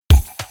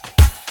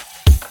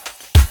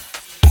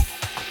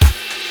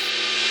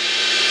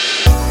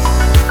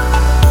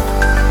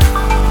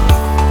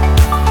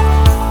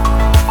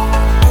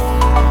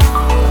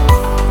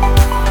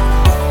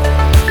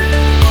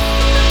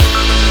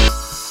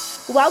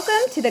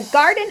Welcome to the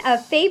Garden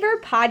of Favor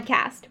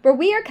podcast, where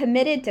we are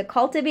committed to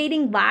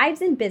cultivating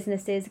lives and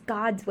businesses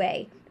God's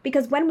way.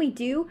 Because when we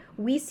do,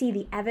 we see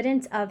the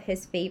evidence of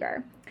His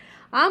favor.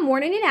 I'm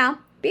warning you now,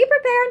 be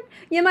prepared.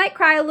 You might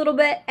cry a little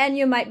bit, and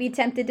you might be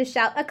tempted to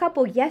shout a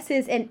couple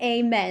yeses and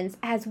amens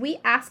as we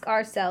ask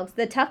ourselves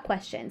the tough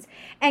questions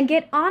and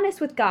get honest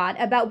with God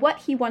about what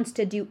He wants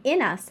to do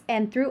in us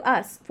and through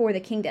us for the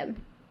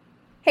kingdom.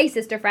 Hey,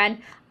 sister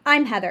friend,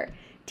 I'm Heather,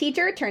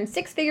 teacher turned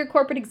six-figure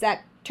corporate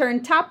exec,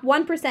 turned top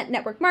 1%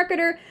 network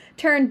marketer,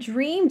 turned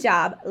dream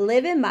job,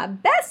 living my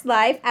best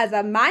life as a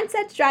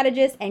mindset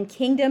strategist and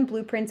kingdom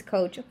blueprints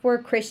coach for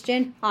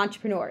Christian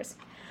entrepreneurs.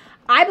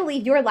 I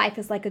believe your life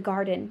is like a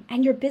garden,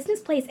 and your business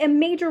plays a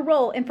major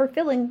role in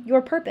fulfilling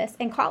your purpose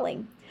and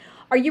calling.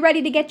 Are you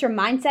ready to get your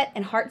mindset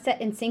and heart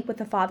set in sync with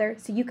the Father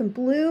so you can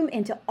bloom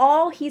into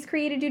all He's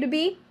created you to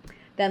be?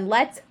 Then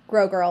let's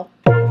grow, girl.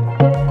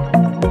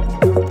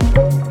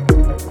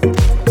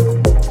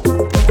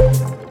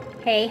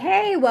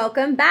 Hey,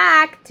 welcome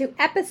back to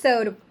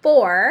episode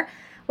 4,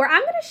 where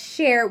I'm going to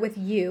share with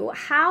you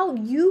how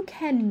you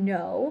can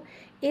know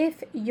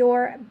if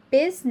your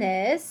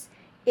business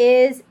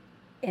is,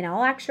 in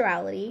all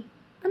actuality,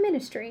 a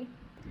ministry.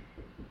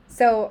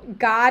 So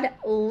God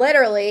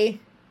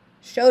literally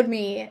showed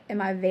me in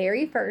my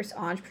very first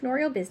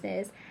entrepreneurial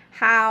business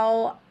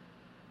how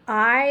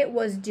I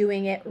was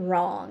doing it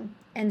wrong.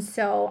 And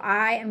so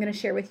I am going to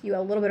share with you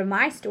a little bit of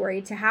my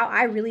story to how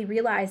I really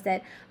realized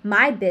that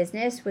my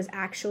business was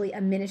actually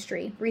a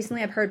ministry.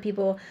 Recently, I've heard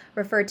people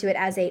refer to it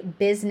as a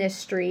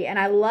businessry. And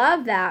I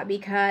love that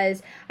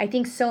because I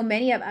think so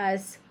many of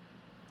us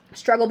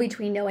struggle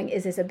between knowing,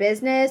 is this a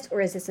business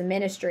or is this a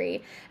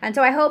ministry? And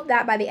so I hope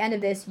that by the end of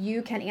this,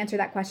 you can answer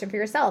that question for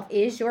yourself.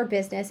 Is your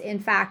business, in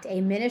fact,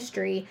 a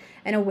ministry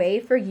and a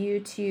way for you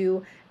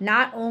to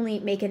not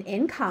only make an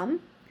income,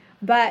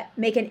 but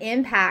make an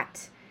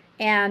impact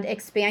and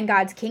expand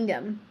God's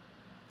kingdom?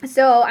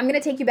 So I'm going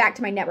to take you back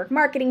to my network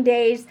marketing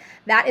days.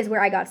 That is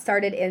where I got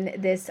started in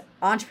this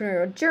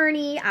entrepreneurial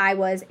journey. I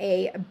was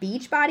a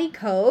Beachbody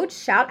coach.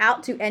 Shout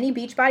out to any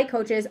Beachbody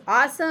coaches.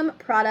 Awesome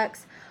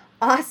products,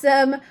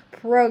 awesome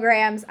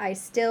programs. I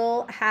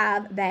still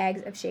have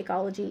bags of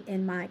Shakeology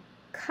in my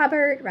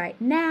cupboard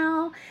right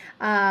now.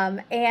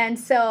 And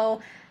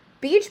so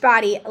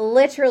Beachbody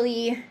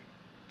literally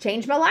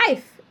changed my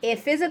life.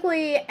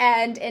 Physically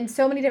and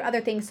so many different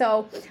other things.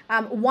 So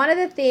one of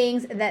the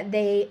things that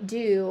they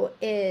do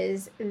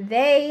is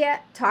they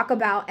talk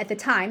about, at the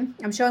time,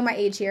 I'm showing my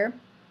age here,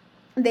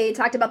 they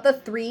talked about the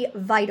 3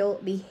 vital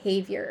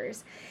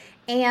behaviors.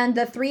 And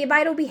the 3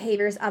 vital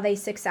behaviors of a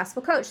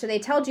successful coach. So they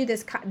told you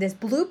this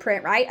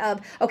blueprint, right,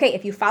 of, okay,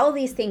 if you follow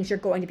these things, you're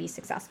going to be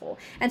successful.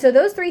 And so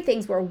those 3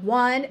 things were,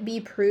 1,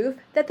 be proof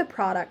that the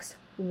products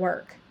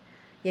work.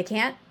 You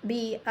can't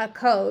be a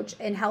coach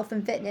in health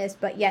and fitness,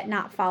 but yet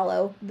not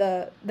follow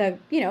not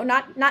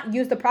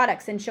use the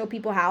products and show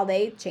people how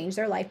they change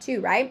their life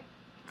too, right?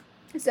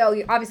 So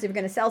you obviously, if you're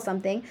going to sell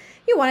something,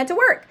 you want it to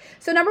work.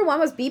 So number 1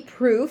 was be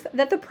proof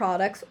that the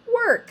products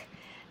work.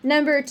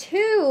 Number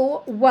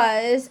 2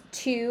 was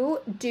to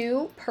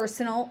do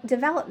personal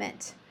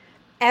development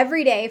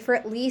every day for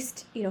at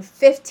least,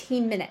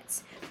 15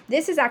 minutes.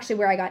 This is actually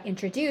where I got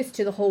introduced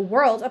to the whole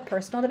world of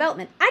personal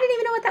development. I didn't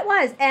even know what that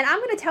was. And I'm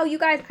going to tell you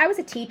guys, I was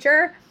a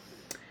teacher.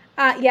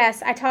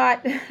 Yes, I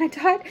taught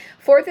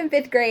 4th and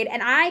 5th grade.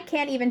 And I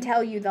can't even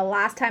tell you the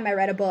last time I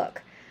read a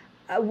book.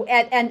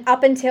 And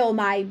up until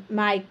my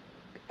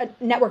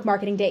network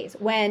marketing days,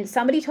 when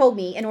somebody told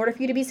me, in order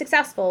for you to be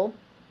successful,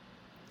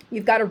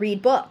 you've got to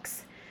read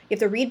books. You have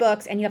to read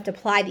books and you have to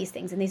apply these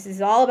things. And this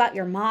is all about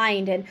your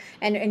mind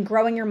and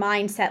growing your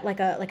mindset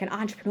like an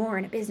entrepreneur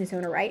and a business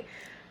owner, right?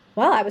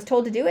 Well, I was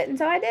told to do it, and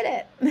so I did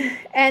it.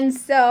 And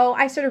so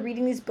I started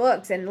reading these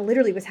books and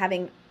literally was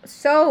having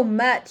so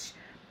much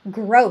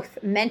growth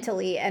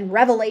mentally and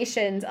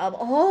revelations of,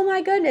 oh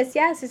my goodness,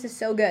 yes, this is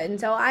so good. And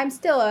so I'm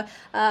still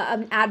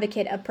an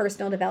advocate of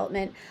personal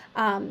development.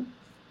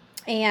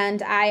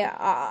 And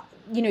I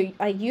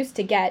used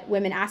to get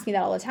women ask me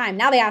that all the time.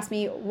 Now they ask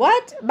me,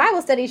 what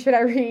Bible study should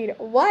I read?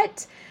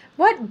 What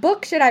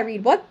book should I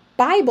read? What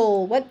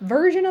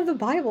version of the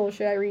Bible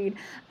should I read?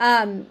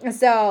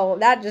 So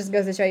that just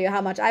goes to show you how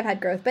much I've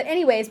had growth. But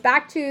anyways,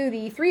 back to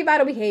the 3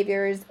 vital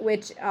behaviors,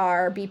 which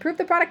are be proof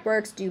the product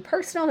works, do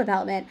personal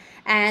development,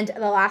 and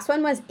the last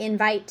one was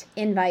invite.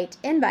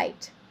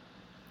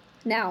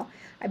 Now,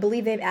 I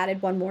believe they've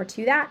added one more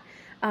to that,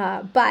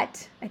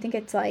 but I think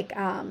it's like,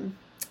 I don't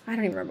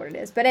even remember what it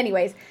is. But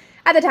anyways,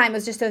 at the time, it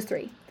was just those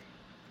 3.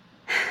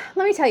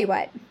 Let me tell you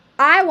what.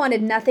 I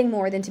wanted nothing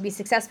more than to be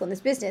successful in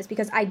this business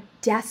because I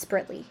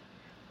desperately,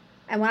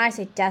 and when I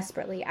say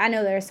desperately, I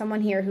know there's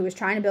someone here who is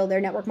trying to build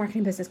their network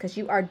marketing business because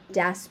you are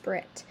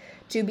desperate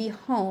to be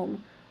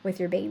home with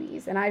your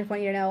babies. And I just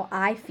want you to know,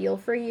 I feel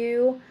for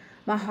you.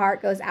 My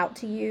heart goes out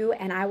to you.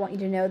 And I want you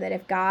to know that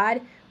if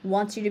God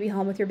wants you to be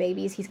home with your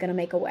babies, He's going to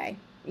make a way.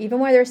 even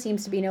where there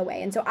seems to be no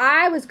way. And so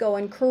I was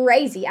going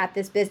crazy at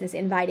this business,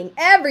 inviting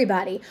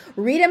everybody,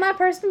 reading my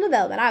personal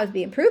development. I was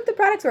being proof the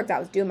products worked. I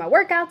was doing my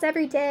workouts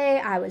every day.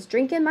 I was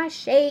drinking my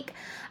shake.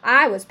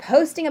 I was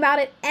posting about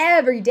it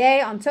every day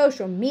on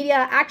social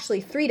media,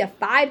 actually 3 to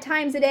 5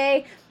 times a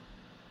day.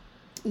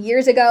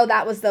 Years ago,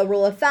 that was the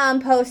rule of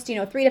thumb, post, 3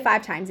 to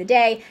 5 times a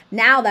day.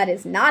 Now that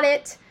is not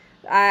it.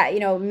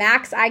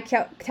 Max, I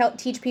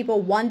teach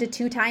people 1 to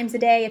 2 times a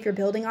day. If you're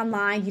building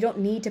online, you don't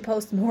need to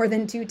post more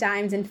than 2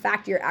 times. In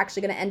fact, you're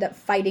actually going to end up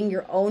fighting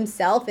your own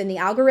self in the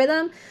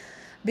algorithm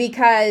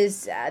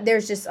because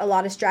there's just a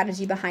lot of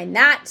strategy behind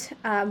that,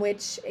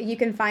 which you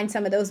can find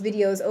some of those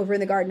videos over in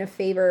the Garden of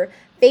Favor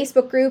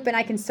Facebook group. And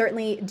I can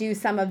certainly do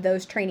some of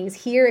those trainings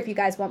here if you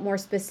guys want more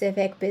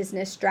specific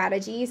business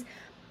strategies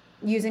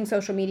using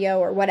social media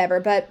or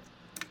whatever. But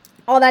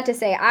all that to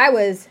say, I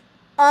was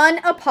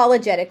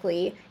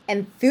unapologetically,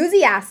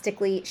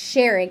 enthusiastically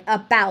sharing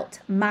about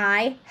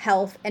my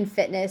health and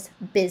fitness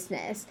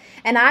business.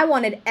 And I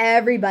wanted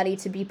everybody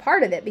to be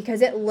part of it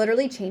because it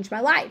literally changed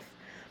my life.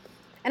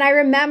 And I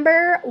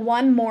remember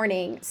one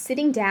morning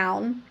sitting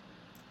down,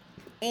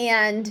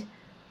 and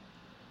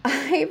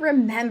I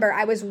remember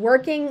I was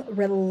working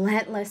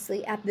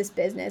relentlessly at this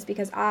business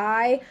because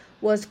I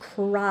was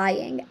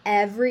crying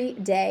every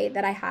day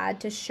that I had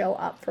to show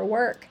up for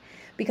work,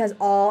 because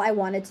all I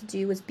wanted to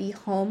do was be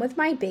home with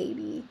my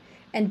baby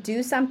and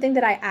do something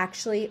that I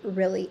actually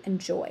really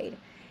enjoyed.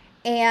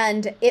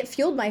 And it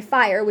fueled my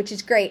fire, which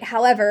is great.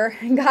 However,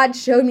 God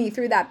showed me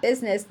through that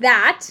business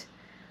that,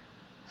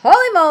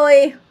 holy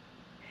moly,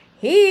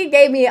 He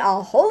gave me a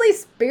Holy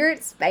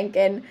Spirit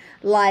spanking.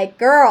 Like,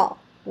 girl,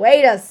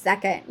 wait a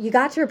second. You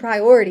got your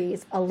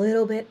priorities a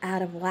little bit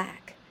out of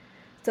whack.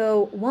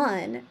 So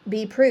 1,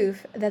 be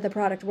proof that the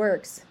product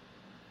works.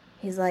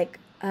 He's like,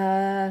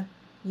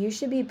 you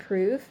should be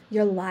proof,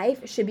 your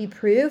life should be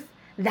proof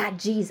that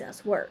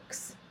Jesus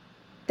works,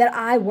 that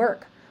I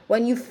work.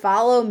 When you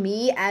follow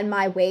me and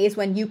my ways,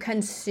 when you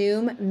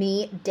consume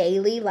me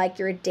daily like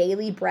your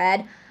daily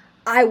bread,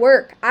 I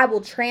work. I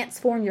will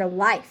transform your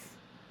life.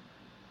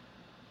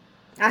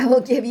 I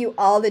will give you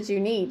all that you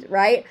need,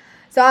 right?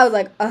 So I was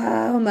like,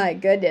 oh my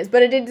goodness.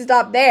 But it didn't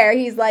stop there.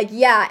 He's like,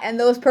 yeah, and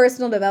those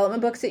personal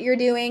development books that you're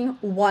doing,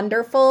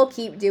 wonderful.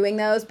 Keep doing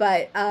those.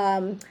 But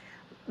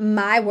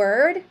my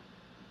word,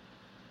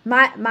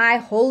 my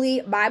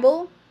holy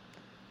Bible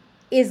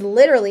is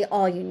literally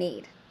all you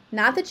need.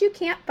 Not that you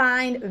can't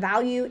find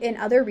value in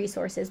other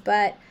resources,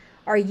 but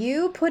are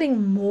you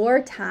putting more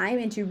time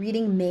into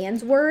reading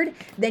man's word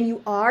than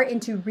you are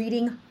into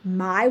reading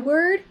my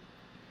word?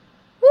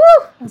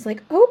 Woo! I was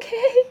like,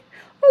 okay,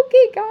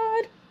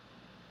 God.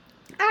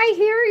 I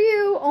hear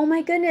you. Oh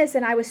my goodness.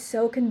 And I was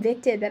so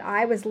convicted that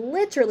I was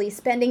literally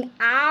spending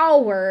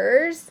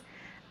hours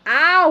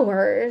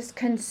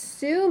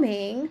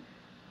consuming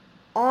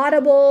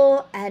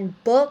Audible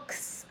and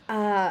books.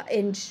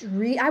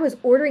 I was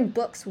ordering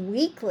books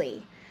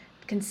weekly,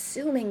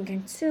 consuming.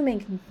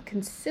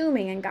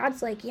 And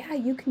God's like, yeah,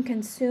 you can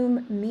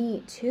consume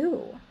me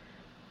too.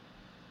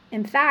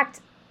 In fact,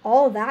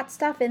 all that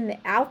stuff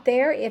out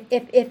there, if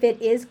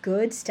it is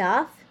good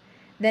stuff,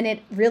 then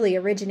it really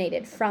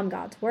originated from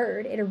God's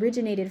word. It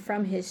originated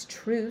from His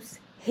truths,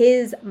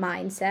 His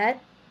mindset.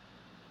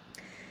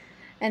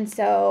 And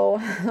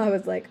so I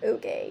was like,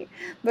 okay.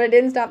 But it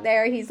didn't stop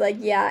there. He's like,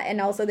 yeah,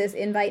 and also this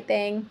invite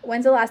thing.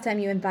 When's the last time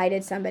you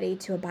invited somebody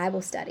to a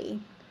Bible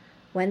study?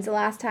 When's the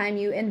last time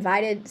you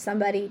invited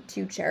somebody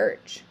to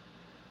church?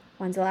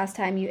 When's the last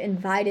time you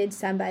invited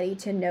somebody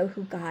to know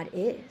who God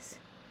is?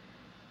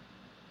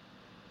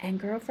 And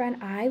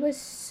girlfriend, I was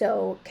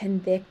so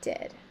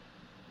convicted.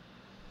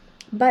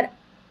 But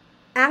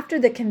after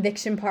the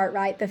conviction part,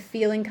 right, the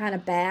feeling kind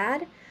of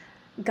bad,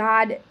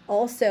 God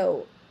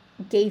also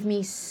gave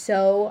me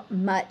so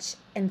much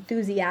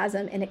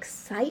enthusiasm and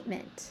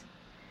excitement.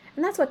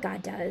 And that's what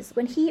God does.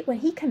 When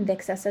he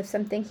convicts us of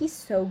something, He's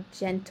so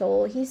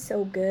gentle. He's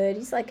so good.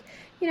 He's like,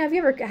 have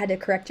you ever had to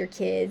correct your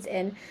kids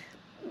and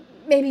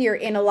maybe you're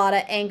in a lot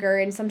of anger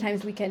and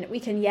sometimes we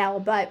can yell,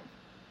 but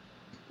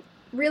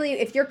really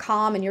if you're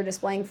calm and you're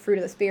displaying fruit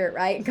of the Spirit,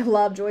 right?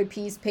 Love, joy,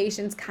 peace,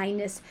 patience,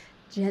 kindness,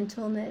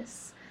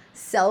 gentleness,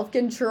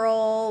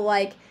 self-control,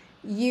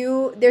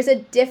 there's a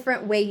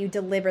different way you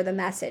deliver the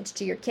message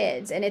to your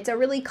kids, and it's a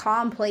really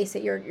calm place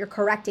that you're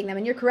correcting them,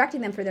 and you're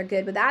correcting them for their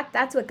good. But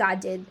that's what God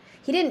did.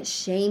 He didn't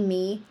shame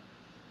me,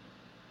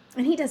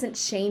 and He doesn't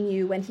shame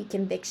you when He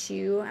convicts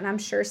you. And I'm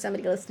sure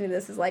somebody listening to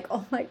this is like,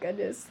 oh my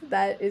goodness,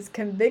 that is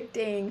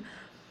convicting.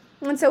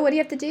 And so what do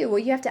you have to do? Well,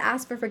 you have to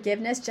ask for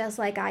forgiveness, just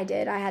like I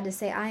did. I had to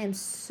say, I am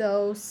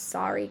so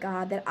sorry,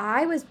 God, that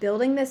I was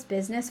building this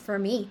business for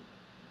me.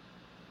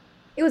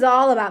 It was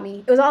all about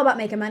me. It was all about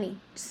making money.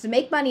 Just to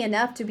make money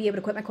enough to be able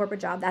to quit my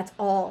corporate job. That's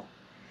all.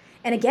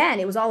 And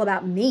again, it was all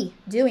about me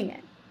doing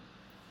it.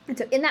 And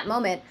so in that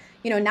moment,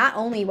 not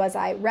only was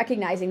I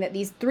recognizing that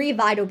these 3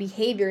 vital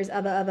behaviors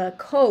of a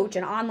coach,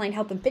 an online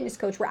health and fitness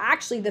coach, were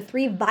actually the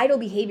 3 vital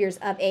behaviors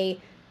of a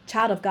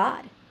child of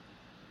God.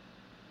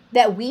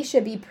 That we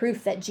should be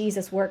proof that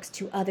Jesus works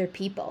to other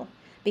people.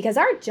 Because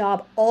our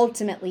job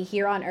ultimately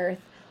here on earth,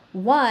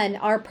 one,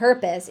 our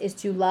purpose is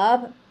to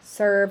love,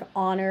 serve,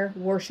 honor,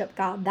 worship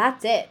God.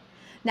 That's it.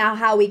 Now,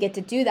 how we get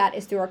to do that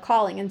is through our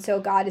calling. And so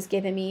God has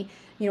given me,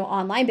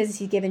 online business.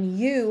 He's given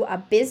you a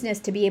business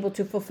to be able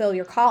to fulfill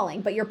your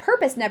calling. But your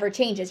purpose never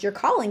changes. Your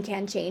calling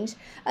can change,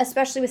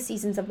 especially with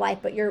seasons of life,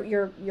 but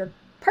your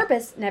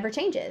purpose never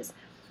changes.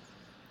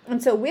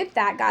 And so with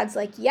that, God's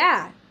like,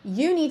 yeah,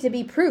 you need to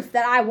be proof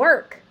that I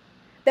work.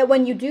 That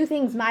when you do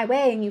things my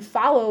way and you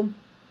follow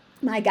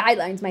my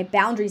guidelines, my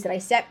boundaries that I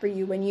set for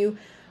you, when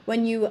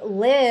you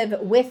live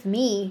with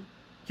me,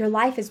 your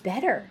life is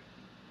better.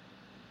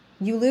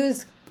 You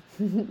lose,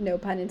 no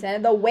pun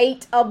intended, the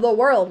weight of the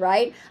world,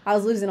 right? I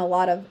was losing a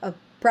lot of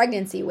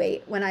pregnancy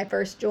weight when I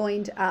first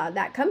joined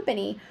that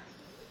company.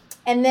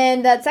 And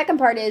then the second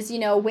part is,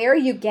 where are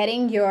you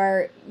getting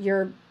your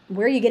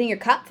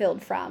cup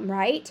filled from,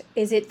 right?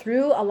 Is it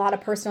through a lot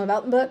of personal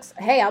development books?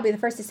 Hey, I'll be the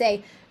first to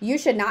say, you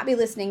should not be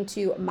listening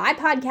to my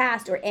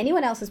podcast or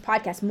anyone else's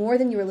podcast more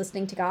than you are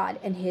listening to God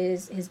and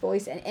his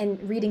voice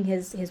and reading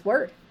his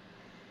word.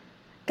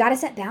 Got to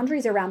set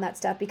boundaries around that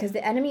stuff, because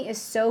the enemy is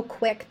so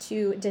quick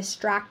to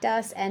distract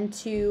us and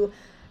to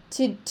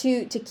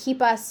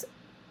keep us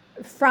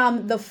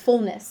from the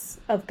fullness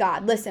of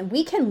God. Listen,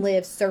 we can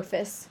live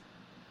surface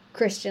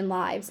Christian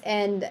lives,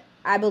 and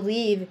I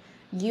believe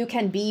you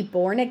can be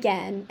born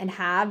again and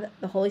have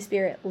the Holy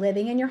Spirit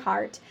living in your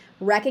heart,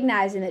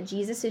 recognizing that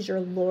Jesus is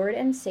your Lord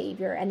and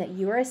Savior and that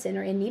you are a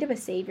sinner in need of a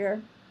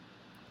Savior,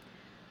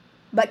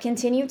 but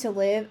continue to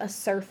live a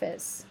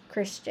surface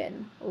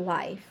Christian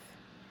life.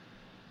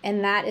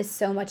 And that is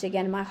so much,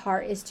 again, my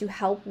heart is to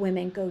help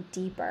women go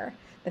deeper,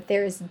 that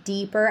there is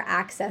deeper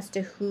access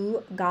to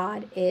who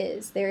God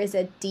is. There is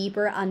a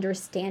deeper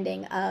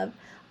understanding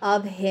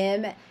of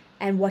him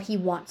and what he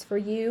wants for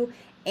you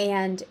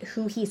and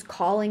who he's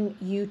calling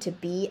you to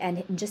be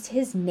and just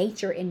his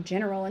nature in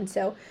general. And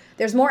so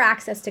there's more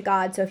access to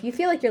God. So if you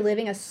feel like you're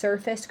living a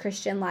surface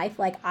Christian life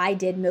like I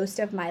did most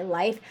of my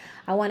life,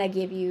 I want to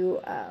give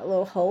you a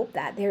little hope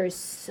that there is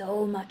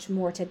so much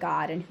more to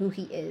God and who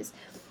he is.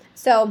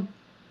 So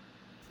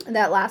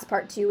that last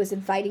part too was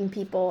inviting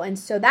people. And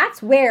so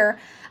that's where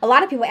a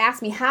lot of people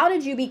ask me, how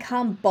did you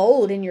become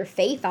bold in your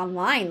faith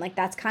online? Like,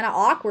 that's kind of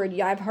awkward.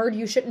 I've heard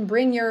you shouldn't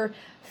bring your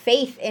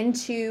faith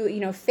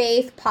into,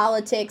 faith,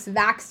 politics,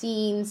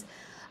 vaccines.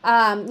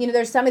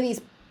 There's some of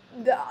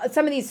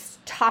these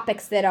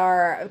topics that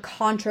are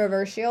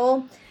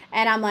controversial.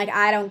 And I'm like,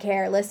 I don't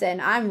care. Listen,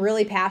 I'm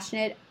really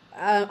passionate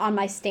on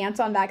my stance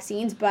on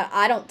vaccines, but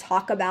I don't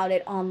talk about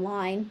it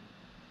online.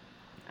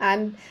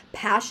 I'm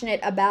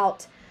passionate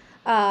about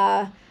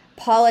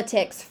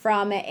politics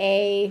from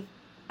I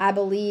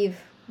believe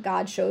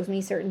God shows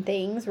me certain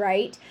things,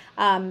 right?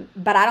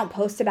 But I don't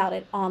post about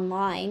it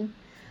online.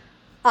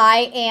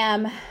 I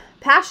am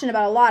passionate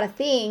about a lot of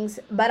things,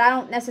 but I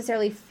don't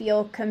necessarily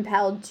feel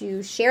compelled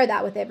to share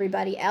that with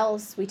everybody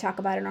else. We talk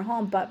about it in our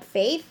home, but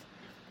faith,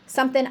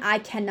 something I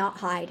cannot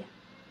hide.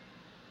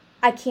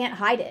 I can't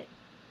hide it.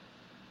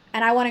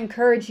 And I want to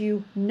encourage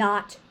you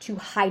not to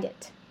hide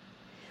it.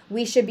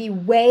 We should be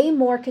way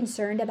more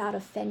concerned about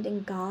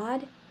offending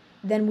God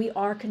than we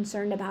are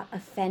concerned about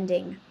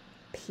offending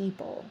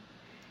people.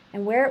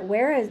 And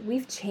whereas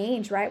we've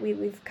changed, right?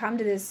 We've come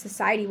to this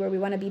society where we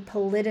want to be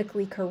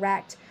politically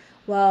correct.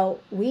 Well,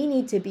 we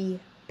need to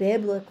be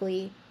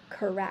biblically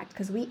correct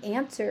because we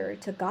answer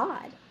to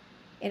God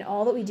in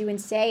all that we do and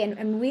say.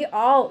 And we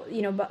all,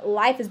 but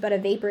life is but a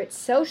vapor. It's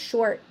so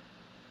short.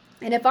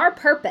 And if our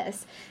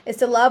purpose is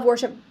to love,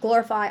 worship,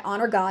 glorify,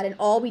 honor God in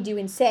all we do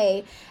and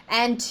say,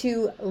 and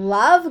to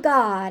love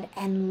God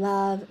and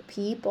love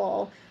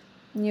people,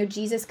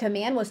 Jesus'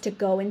 command was to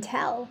go and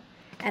tell.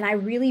 And I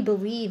really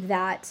believe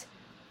that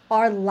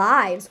our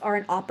lives are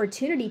an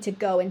opportunity to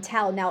go and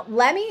tell. Now,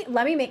 let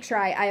me make sure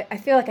I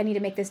feel like I need to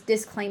make this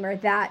disclaimer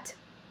that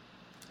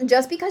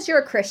just because you're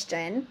a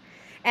Christian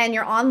and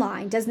you're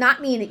online does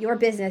not mean that your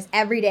business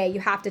every day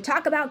you have to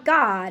talk about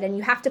God and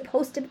you have to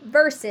post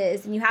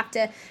verses and you have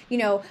to,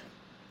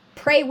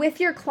 pray with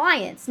your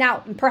clients.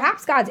 Now,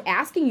 perhaps God's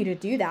asking you to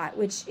do that,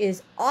 which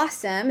is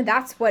awesome.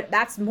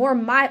 That's more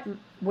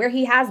where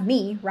he has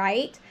me,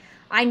 right?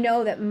 I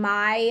know that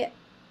my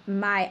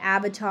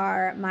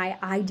avatar, my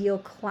ideal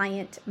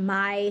client,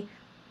 my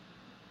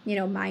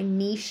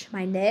niche,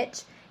 my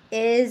niche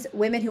is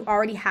women who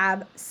already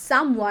have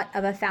somewhat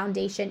of a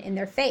foundation in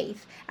their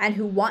faith and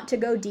who want to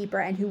go deeper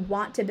and who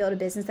want to build a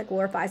business that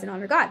glorifies and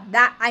honors God.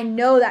 That I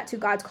know that's who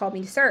God's called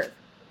me to serve.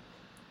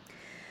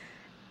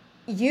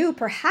 You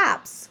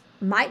perhaps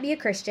might be a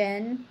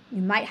Christian.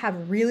 You might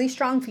have really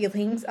strong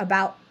feelings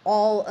about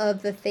all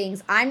of the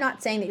things. I'm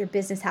not saying that your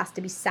business has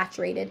to be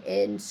saturated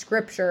in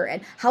scripture.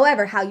 And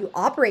however, how you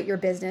operate your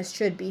business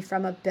should be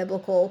from a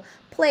biblical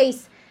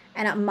place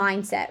and a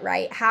mindset,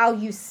 right? How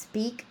you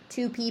speak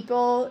to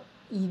people,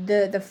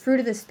 the fruit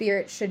of the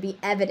Spirit should be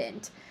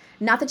evident.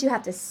 Not that you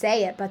have to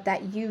say it, but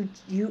that you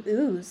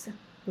ooze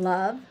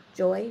love,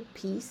 joy,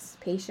 peace,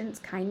 patience,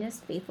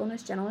 kindness,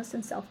 faithfulness, gentleness,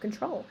 and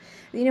self-control.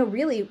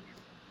 Really,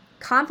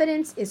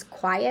 confidence is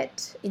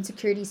quiet,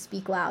 insecurities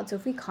speak loud. So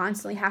if we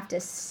constantly have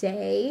to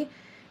say,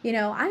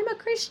 I'm a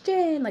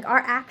Christian, like our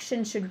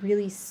actions should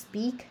really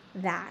speak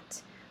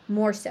that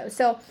more so.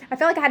 So I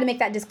felt like I had to make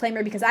that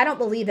disclaimer because I don't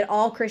believe that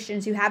all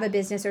Christians who have a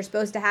business are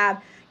supposed to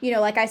have,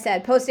 like I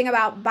said, posting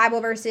about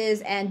Bible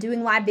verses and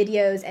doing live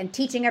videos and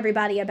teaching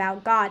everybody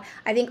about God.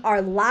 I think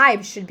our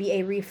lives should be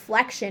a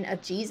reflection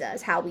of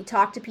Jesus, how we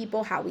talk to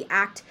people, how we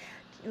act.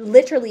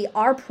 Literally,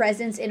 our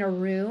presence in a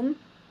room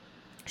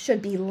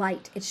should be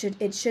light.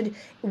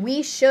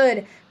 We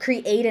should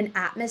create an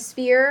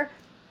atmosphere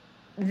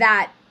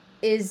that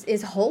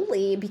is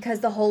holy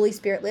because the Holy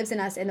Spirit lives in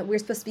us and that we're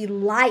supposed to be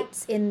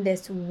lights in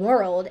this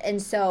world.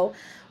 And so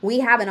we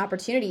have an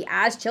opportunity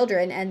as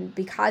children, and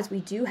because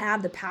we do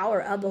have the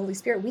power of the Holy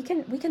Spirit, we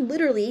can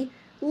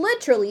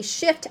literally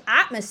shift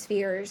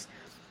atmospheres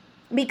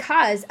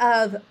because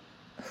of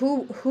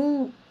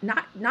who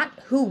not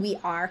who we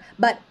are,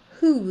 but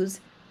whose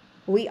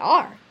we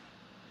are.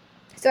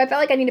 So I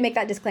felt like I need to make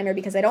that disclaimer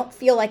because I don't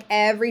feel like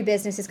every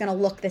business is going to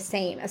look the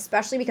same,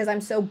 especially because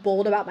I'm so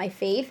bold about my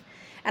faith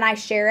and I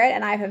share it,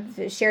 and I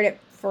have shared it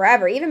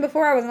forever. Even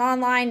before I was an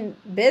online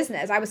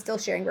business, I was still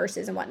sharing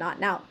verses and whatnot.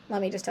 Now,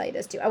 let me just tell you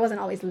this too. I wasn't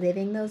always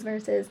living those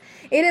verses.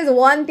 It is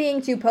one thing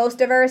to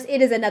post a verse.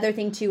 It is another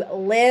thing to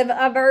live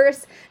a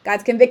verse.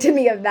 God's convicted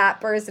me of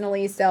that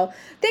personally. So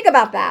think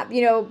about that.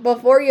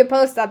 Before you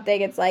post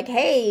something, it's like,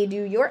 hey,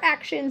 do your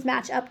actions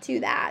match up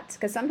to that?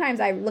 Because sometimes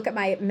I look at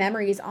my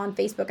memories on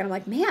Facebook and I'm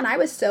like, man, I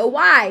was so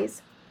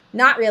wise.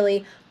 Not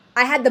really.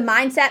 I had the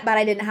mindset, but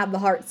I didn't have the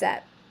heart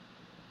set.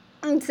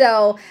 And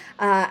so,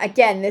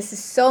 again, this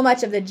is so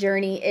much of the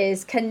journey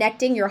is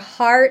connecting your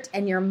heart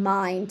and your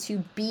mind to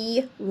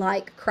be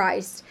like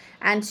Christ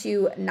and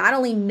to not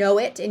only know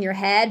it in your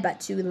head, but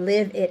to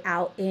live it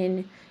out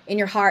in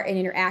your heart and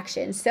in your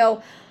actions.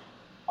 So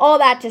all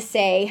that to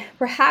say,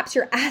 perhaps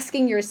you're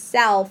asking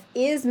yourself,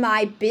 is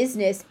my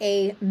business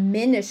a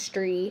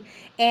ministry?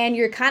 And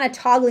you're kind of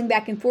toggling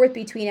back and forth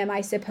between, am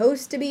I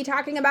supposed to be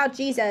talking about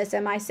Jesus?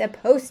 Am I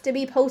supposed to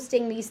be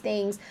posting these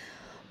things?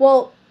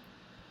 Well,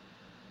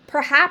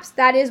 perhaps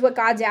that is what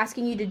God's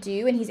asking you to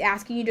do, and he's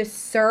asking you to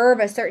serve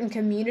a certain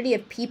community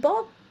of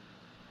people.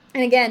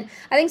 And again,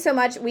 I think so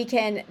much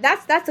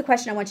that's the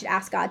question I want you to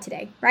ask God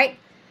today, right?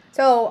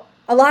 So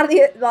a lot of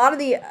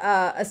the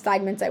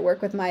assignments I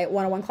work with my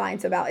one-on-one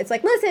clients about, it's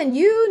like, listen,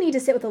 you need to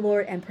sit with the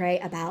Lord and pray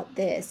about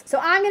this. So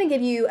I'm going to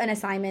give you an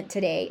assignment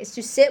today. It's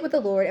to sit with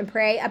the Lord and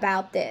pray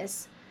about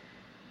this.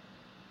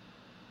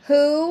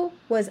 Who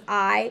was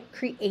I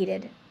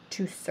created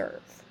to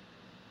serve?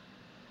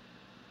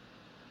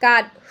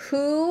 God,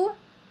 who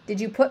did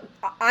you put?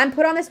 I'm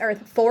put on this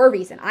earth for a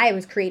reason. I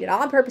was created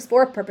on purpose,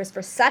 for a purpose,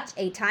 for such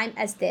a time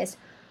as this.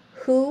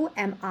 Who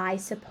am I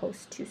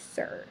supposed to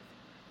serve?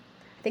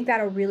 I think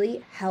that'll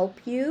really help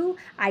you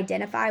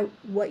identify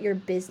what your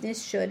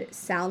business should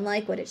sound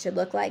like, what it should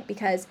look like,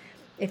 because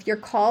if you're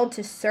called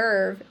to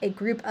serve a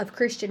group of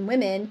Christian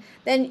women,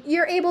 then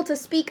you're able to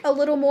speak a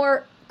little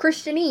more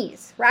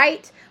Christianese,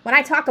 right? When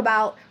I talk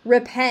about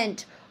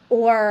repent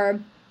or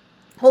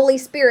Holy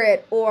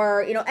Spirit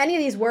or, any of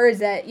these words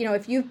that,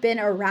 if you've been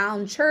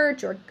around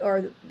church or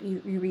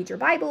you read your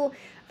Bible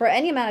for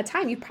any amount of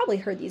time, you've probably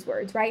heard these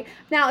words, right?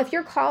 Now, if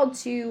you're called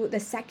to the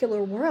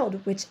secular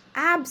world, which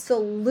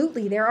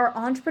absolutely there are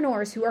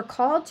entrepreneurs who are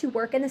called to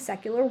work in the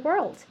secular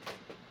world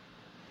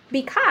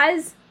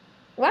because,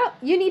 well,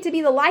 you need to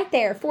be the light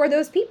there for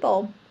those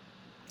people.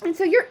 And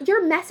so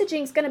your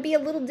messaging is going to be a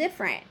little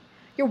different.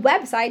 Your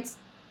website's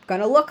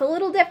going to look a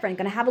little different,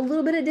 going to have a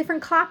little bit of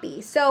different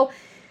copy. So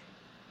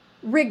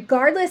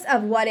regardless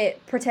of what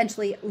it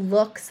potentially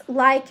looks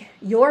like,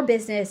 your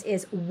business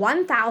is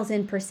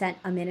 1,000%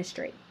 a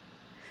ministry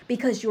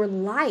because your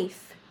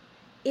life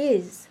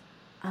is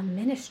a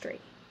ministry.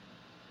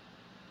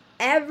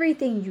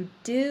 Everything you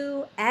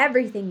do,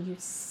 everything you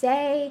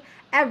say,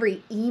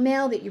 every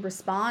email that you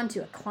respond to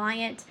a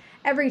client,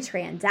 every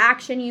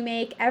transaction you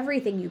make,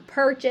 everything you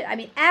purchase,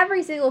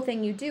 every single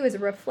thing you do is a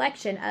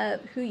reflection of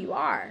who you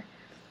are.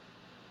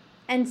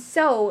 And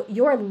so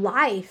your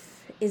life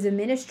is a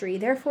ministry.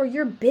 Therefore,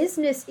 your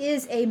business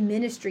is a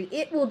ministry.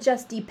 It will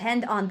just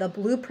depend on the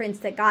blueprints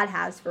that God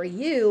has for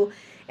you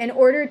in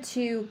order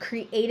to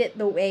create it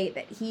the way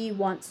that he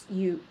wants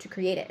you to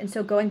create it. And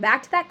so going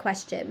back to that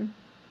question,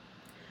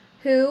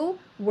 who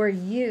were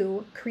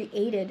you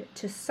created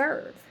to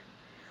serve?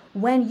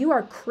 When you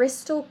are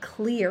crystal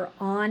clear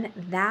on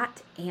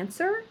that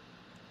answer,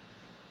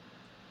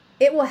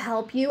 it will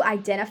help you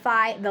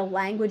identify the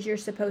language you're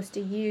supposed to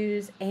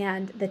use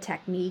and the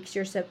techniques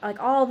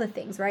all the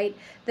things, right?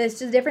 There's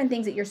just different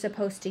things that you're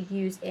supposed to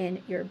use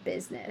in your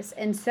business.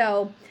 And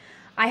so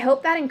I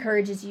hope that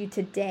encourages you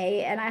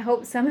today. And I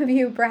hope some of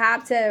you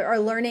perhaps are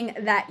learning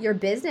that your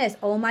business,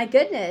 oh my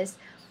goodness,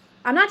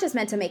 I'm not just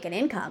meant to make an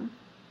income.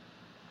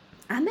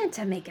 I'm meant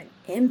to make an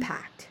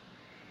impact.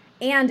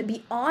 And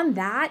beyond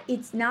that,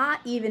 it's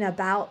not even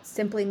about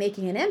simply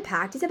making an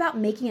impact. It's about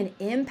making an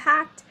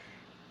impact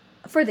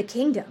for the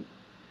kingdom,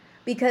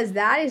 because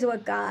that is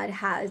what God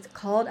has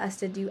called us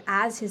to do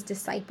as his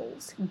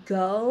disciples.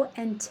 Go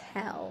and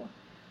tell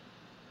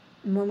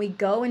And when we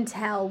go and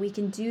tell, we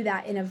can do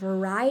that in a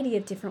variety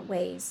of different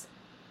ways.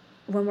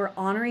 When we're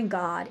honoring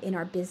God in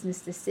our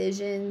business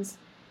decisions,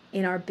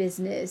 in our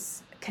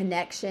business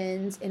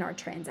connections, in our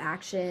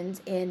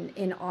transactions,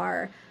 in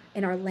our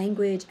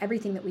language,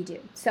 everything that we do.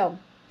 So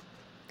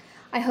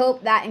I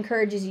hope that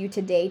encourages you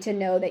today to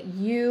know that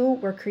you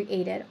were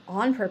created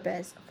on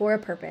purpose for a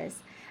purpose,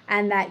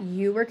 and that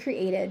you were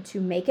created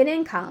to make an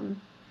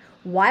income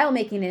while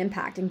making an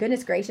impact. And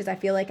goodness gracious, I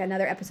feel like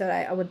another episode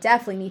I will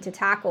definitely need to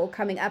tackle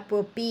coming up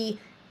will be,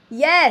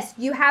 yes,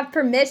 you have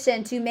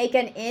permission to make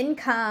an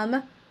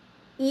income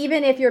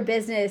even if your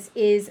business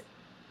is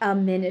a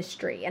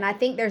ministry. And I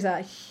think there's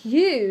a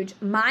huge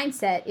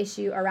mindset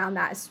issue around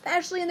that,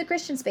 especially in the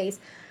Christian space,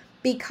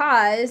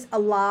 because a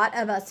lot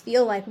of us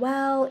feel like,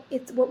 well,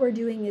 it's what we're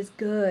doing is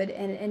good,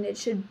 and it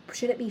should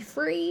it be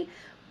free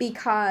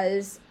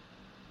because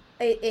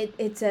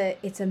it's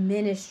a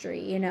ministry,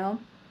 you know?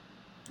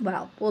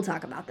 Well, we'll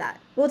talk about that.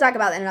 We'll talk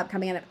about that in an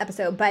upcoming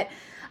episode. But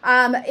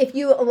if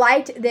you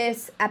liked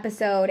this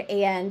episode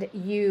and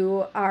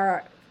you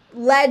are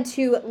led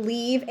to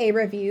leave a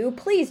review,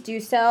 please do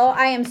so.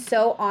 I am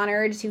so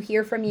honored to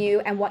hear from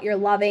you and what you're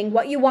loving,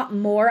 what you want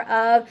more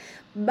of.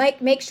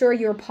 Make sure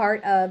you're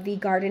part of the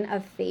Garden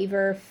of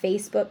Favor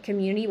Facebook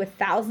community with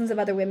thousands of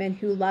other women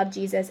who love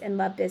Jesus and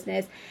love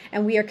business,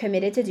 and we are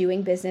committed to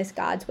doing business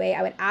God's way.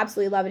 I would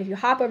absolutely love it if you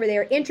hop over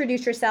there,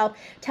 introduce yourself,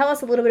 tell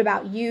us a little bit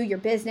about you, your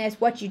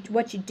business, what you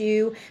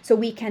do, so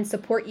we can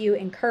support you,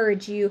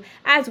 encourage you,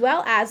 as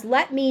well as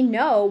let me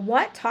know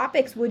what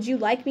topics would you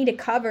like me to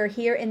cover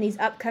here in these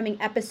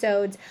upcoming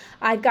episodes.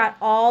 I've got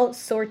all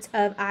sorts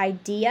of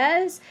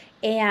ideas,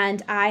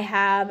 and I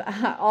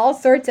have all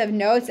sorts of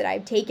notes that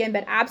I've taken,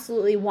 but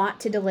absolutely want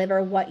to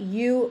deliver what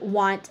you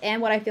want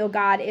and what I feel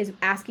God is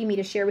asking me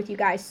to share with you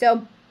guys.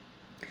 So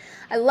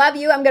I love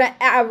you. I'm going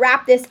to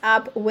wrap this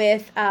up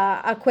with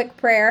a quick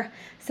prayer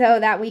so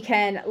that we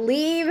can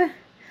leave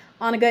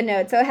on a good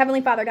note. So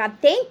Heavenly Father God,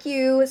 thank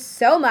you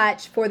so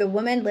much for the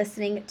woman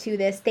listening to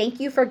this. Thank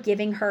you for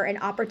giving her an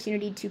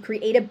opportunity to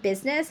create a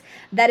business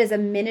that is a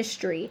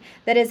ministry,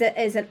 that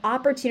is an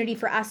opportunity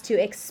for us to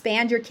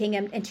expand your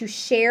kingdom and to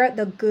share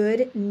the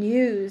good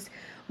news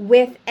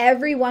with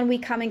everyone we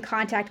come in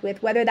contact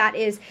with, whether that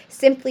is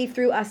simply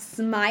through a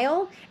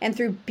smile and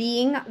through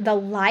being the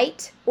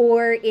light,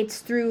 or it's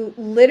through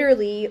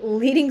literally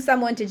leading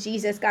someone to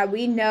Jesus. God,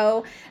 we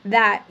know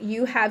that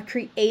you have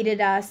created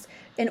us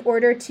in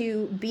order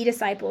to be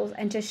disciples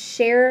and to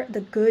share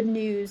the good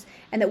news,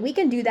 and that we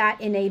can do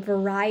that in a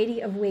variety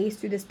of ways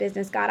through this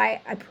business. God,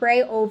 I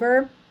pray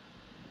over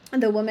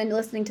the woman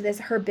listening to this,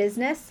 her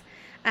business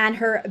and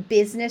her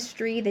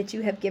businessry that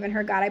you have given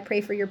her. God, I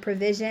pray for your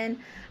provision.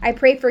 I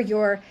pray for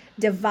your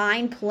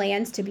divine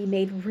plans to be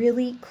made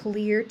really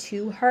clear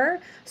to her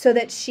so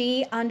that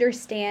she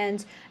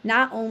understands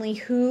not only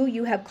who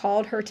you have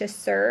called her to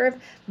serve,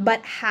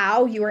 but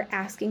how you are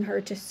asking her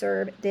to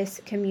serve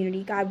this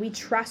community. God, we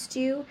trust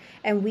you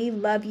and we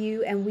love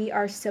you, and we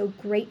are so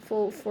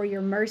grateful for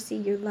your mercy,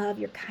 your love,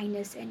 your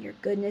kindness, and your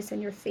goodness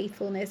and your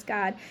faithfulness,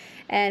 God.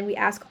 And we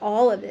ask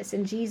all of this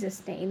in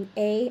Jesus' name.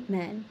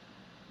 Amen.